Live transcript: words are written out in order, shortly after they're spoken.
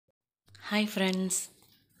Hi friends,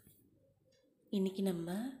 இன்றைக்கி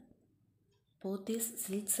நம்ம Pothys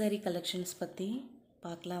silk sari collections பற்றி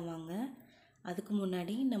பார்க்கலாம் வாங்க. அதுக்கு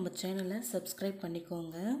முன்னாடி நம்ம சேனலை சப்ஸ்கிரைப்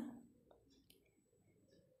பண்ணிக்கோங்க.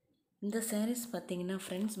 இந்த சாரீஸ் பார்த்திங்கன்னா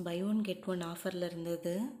friends by one get one ஆஃபரில்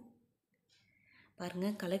இருந்தது.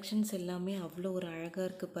 பாருங்கள், கலெக்ஷன்ஸ் எல்லாமே அவ்வளோ ஒரு அழகாக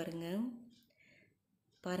இருக்குது.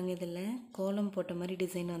 பாருங்கள் இதில் கோலம் போட்ட மாதிரி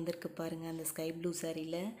டிசைன் வந்திருக்கு பாருங்கள். அந்த ஸ்கை ப்ளூ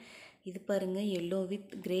சாரியில் இது பாருங்கள் எல்லோ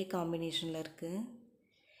வித் கிரே காம்பினேஷனில் இருக்குது.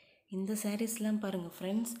 இந்த சாரீஸ்லாம் பாருங்கள்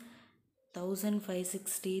ஃப்ரெண்ட்ஸ்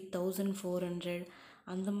 1560, 1400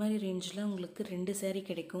 அந்த மாதிரி ரேஞ்சில் உங்களுக்கு 2 சாரீ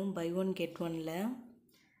கிடைக்கும் பை ஒன் கெட் ஒனில்.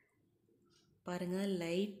 பாருங்கள்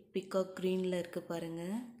லைட் பிகாக் க்ரீனில் இருக்குது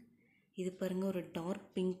பாருங்கள். இது பாருங்கள் ஒரு dark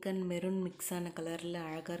pink and maroon mix ஆன கலரில்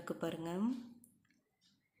அழகாக இருக்குது பாருங்கள்.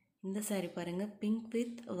 இந்த சாரீ பாருங்கள் pink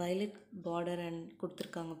with violet border and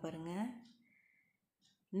கொடுத்துருக்காங்க பாருங்கள்.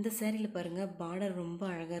 இந்த சாரியில் பாருங்கள் பார்டர் ரொம்ப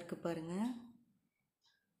அழகாக இருக்குது பாருங்கள்.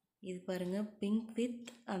 இது பாருங்கள் பிங்க்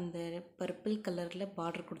வித் அந்த பர்பிள் கலரில்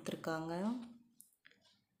பார்டர் கொடுத்துருக்காங்க.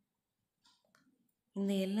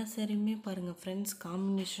 இந்த எல்லா சாரியுமே பாருங்கள் friends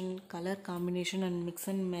combination, colour combination and mix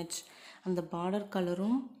and match. அந்த பார்டர்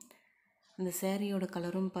கலரும் அந்த சாரியோட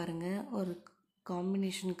கலரும் பாருங்கள் ஒரு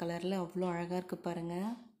காம்பினேஷன் கலரில் அவ்வளோ அழகாக இருக்குது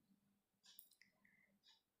பாருங்கள்.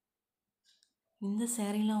 இந்த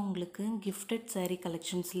சாரீலாம் உங்களுக்கு கிஃப்டட் சாரீ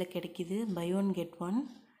கலெக்ஷன்ஸில் கிடைக்கிது பை ஒன் கெட் ஒன்.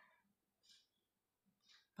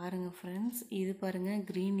 பாருங்கள் ஃப்ரெண்ட்ஸ், இது பாருங்கள்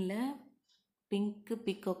க்ரீனில் பிங்க்கு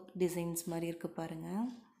பிகாக் டிசைன்ஸ் மாதிரி இருக்குது பாருங்கள்.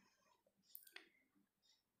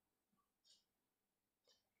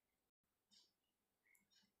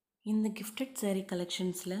 இந்த கிஃப்டட் சாரீ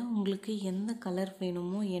கலெக்ஷன்ஸில் உங்களுக்கு எந்த கலர்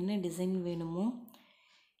வேணுமோ என்ன டிசைன் வேணுமோ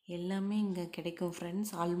எல்லாமே இங்கே கிடைக்கும் ஃப்ரெண்ட்ஸ்.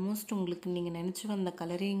 ஆல்மோஸ்ட் உங்களுக்கு நீங்கள் நினச்சி வந்த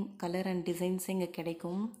கலர் அண்ட் டிசைன்ஸ் இங்கே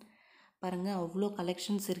கிடைக்கும் பாருங்கள். அவ்வளோ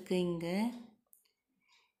கலெக்ஷன்ஸ் இருக்குது இங்கே.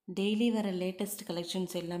 டெய்லி வர லேட்டஸ்ட்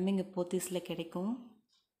கலெக்ஷன்ஸ் எல்லாமே இங்கே போத்தீஸில் கிடைக்கும்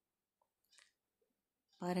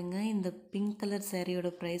பாருங்கள். இந்த பிங்க் கலர்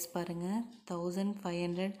சாரியோட ப்ரைஸ் பாருங்கள்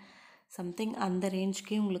 1500 சம்திங் அந்த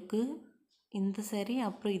ரேஞ்சுக்கே உங்களுக்கு இந்த சாரீ.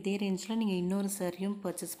 அப்புறம் இதே ரேஞ்சில் நீங்கள் இன்னொரு சாரியும்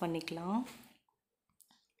பர்ச்சேஸ் பண்ணிக்கலாம்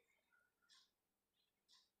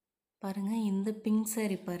பாருங்கள். இந்த பிங்க்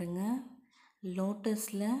சாரீ பாருங்கள்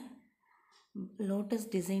லோட்டஸ்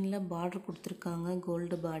டிசைனில் பார்டர் கொடுத்துருக்காங்க,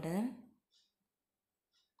 கோல்டு பார்டர்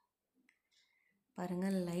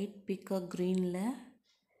பாருங்கள். லைட் பிகாக் க்ரீனில்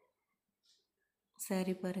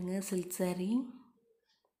சாரீ பாருங்கள், சில்க் சாரீ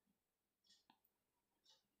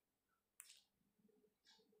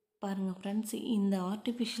பாருங்கள் ஃப்ரெண்ட்ஸ். இந்த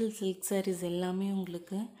ஆர்டிஃபிஷியல் சில்க் சாரீஸ் எல்லாமே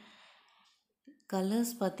உங்களுக்கு கலர்ஸ்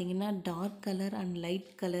பார்த்திங்கன்னா டார்க் கலர் அண்ட் லைட்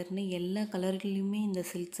கலர்னு எல்லா கலர்லேயுமே இந்த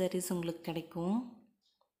சில்க் சாரீஸ் உங்களுக்கு கிடைக்கும்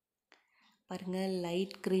பாருங்கள்.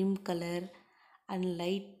 Light cream colour and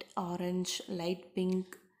light orange, light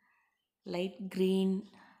pink, light green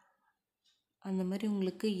அந்த மாதிரி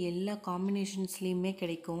உங்களுக்கு எல்லா காம்பினேஷன்ஸ்லேயுமே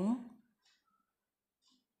கிடைக்கும்.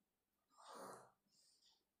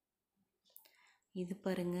 இது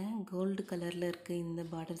பாருங்கள் கோல்டு கலரில் இருக்குது இந்த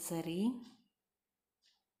பார்டர் சாரீ.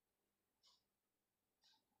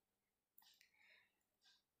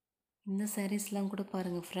 இந்த சாரீஸ்லாம் கூட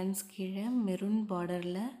பாருங்கள் ஃப்ரெண்ட்ஸ் கீழே மெரூன்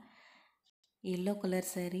பார்டரில் எல்லோ கலர்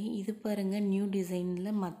சாரீ. இது பாருங்கள் நியூ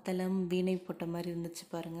டிசைனில் மத்தளம் வீணை போட்ட மாதிரி இருந்துச்சு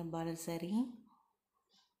பாருங்கள் பார்டர் சாரீ.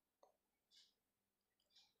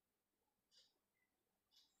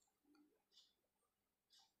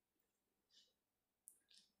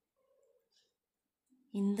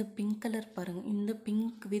 இந்த பிங்க் கலர் பாருங்கள், இந்த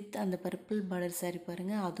பிங்க் வித் அந்த பர்பிள் பார்டர் சாரீ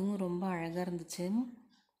பாருங்கள், அதுவும் ரொம்ப அழகாக இருந்துச்சு.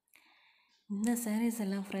 இந்த சாரீஸ்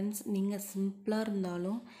எல்லாம் ஃப்ரெண்ட்ஸ் நீங்கள் சிம்பிளாக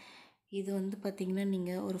இருந்தாலும் இது வந்து பார்த்திங்கன்னா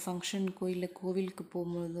நீங்கள் ஒரு ஃபங்க்ஷனுக்கோ இல்லை கோவிலுக்கு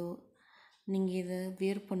போகும்போதோ நீங்கள் இதை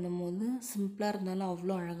வியர் பண்ணும்போது சிம்பிளாக இருந்தாலும்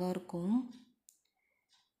அவ்வளோ அழகாக இருக்கும்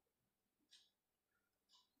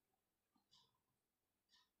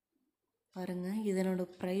பாருங்கள். இதனோட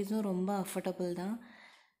ப்ரைஸும் ரொம்ப அஃபோர்டபுள் தான்.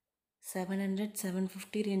 700,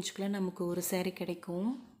 750 ரேஞ்சுக்குள்ளே நமக்கு ஒரு சாரீ கிடைக்கும்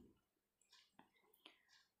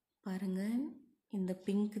பாருங்கள். இந்த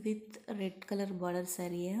pink with red colour border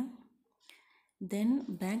சாரியை தென்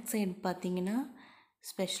பேக் சைடு பார்த்தீங்கன்னா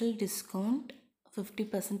ஸ்பெஷல் டிஸ்கவுண்ட்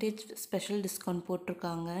 50% ஸ்பெஷல் டிஸ்கவுண்ட்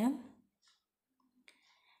போட்டிருக்காங்க.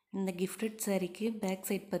 இந்த கிஃப்டட் சாரீக்கு பேக்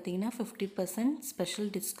சைடு பார்த்தீங்கன்னா 50%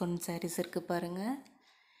 ஸ்பெஷல் டிஸ்கவுண்ட் சாரீஸ் இருக்குது பாருங்கள்.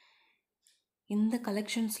 இந்த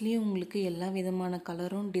கலெக்ஷன்ஸ்லேயும் உங்களுக்கு எல்லா விதமான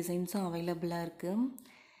கலரும் டிசைன்ஸும் அவைலபிளாக இருக்குது.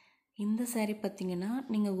 இந்த சாரீ பார்த்திங்கன்னா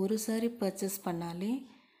நீங்கள் ஒரு சாரீ பர்ச்சேஸ் பண்ணாலே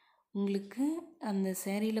உங்களுக்கு அந்த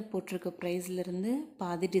சாரியில் போட்டிருக்க ப்ரைஸ்லேருந்து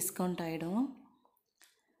பாதி டிஸ்கவுண்ட் ஆகிடும்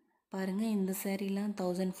பாருங்கள். இந்த சாரீலாம்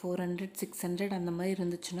 1400, 600 அந்த மாதிரி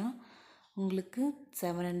இருந்துச்சுன்னா உங்களுக்கு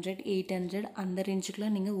 700 800 அந்த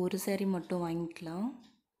ரேஞ்சுக்குலாம் நீங்கள் ஒரு saree மட்டும் வாங்கிக்கலாம்.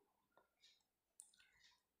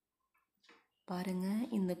 பாருங்கள்,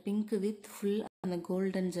 இந்த பிங்க் வித் ஃபுல் அந்த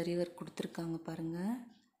கோல்டன் ஜரி ஒர்க் கொடுத்துருக்காங்க பாருங்கள்.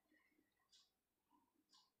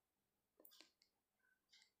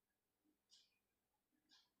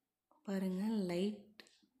 பாருங்கள்,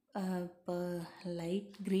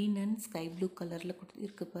 light green and sky blue கலரில்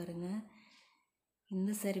இருக்கு பாருங்கள்.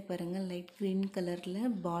 இந்த saree பாருங்கள், லைட் க்ரீன் கலரில்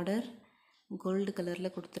பார்டர் கோல்டு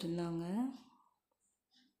கலரில் கொடுத்துருந்தாங்க.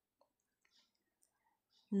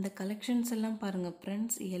 இந்த கலெக்ஷன்ஸ் எல்லாம் பாருங்கள்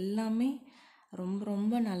ஃப்ரெண்ட்ஸ், எல்லாமே ரொம்ப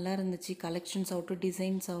ரொம்ப நல்லா இருந்துச்சு. கலெக்ஷன்ஸ் ஆகட்டும்,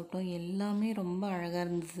 டிசைன்ஸ் ஆகட்டும், எல்லாமே ரொம்ப அழகாக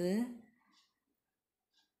இருந்தது.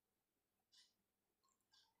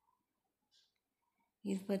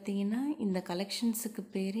 இது பார்த்திங்கன்னா இந்த கலெக்ஷன்ஸுக்கு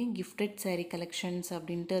பேர் கிஃப்டட் saree கலெக்ஷன்ஸ்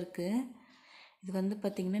அப்படின்ட்டு இருக்குது. இது வந்து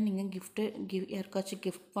பார்த்திங்கன்னா நீங்கள் யாருக்காச்சும்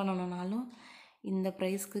கிஃப்ட் பண்ணணுன்னாலும் இந்த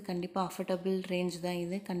ப்ரைஸ்க்கு கண்டிப்பாக அஃபோர்டபுள் ரேஞ்ச் தான்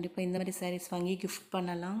இது. கண்டிப்பாக இந்த மாதிரி sarees வாங்கி கிஃப்ட்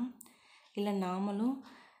பண்ணலாம். இல்லை நாமளும்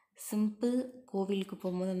சிம்பிள் கோவிலுக்கு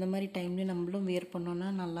போகும்போது அந்த மாதிரி டைம்லேயும் நம்மளும் வியர் பண்ணோன்னா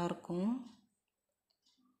நல்லாயிருக்கும்.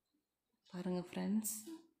 பாருங்கள் friends.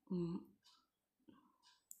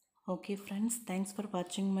 Okay friends, thanks for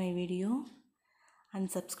watching my video and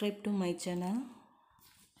subscribe to my channel.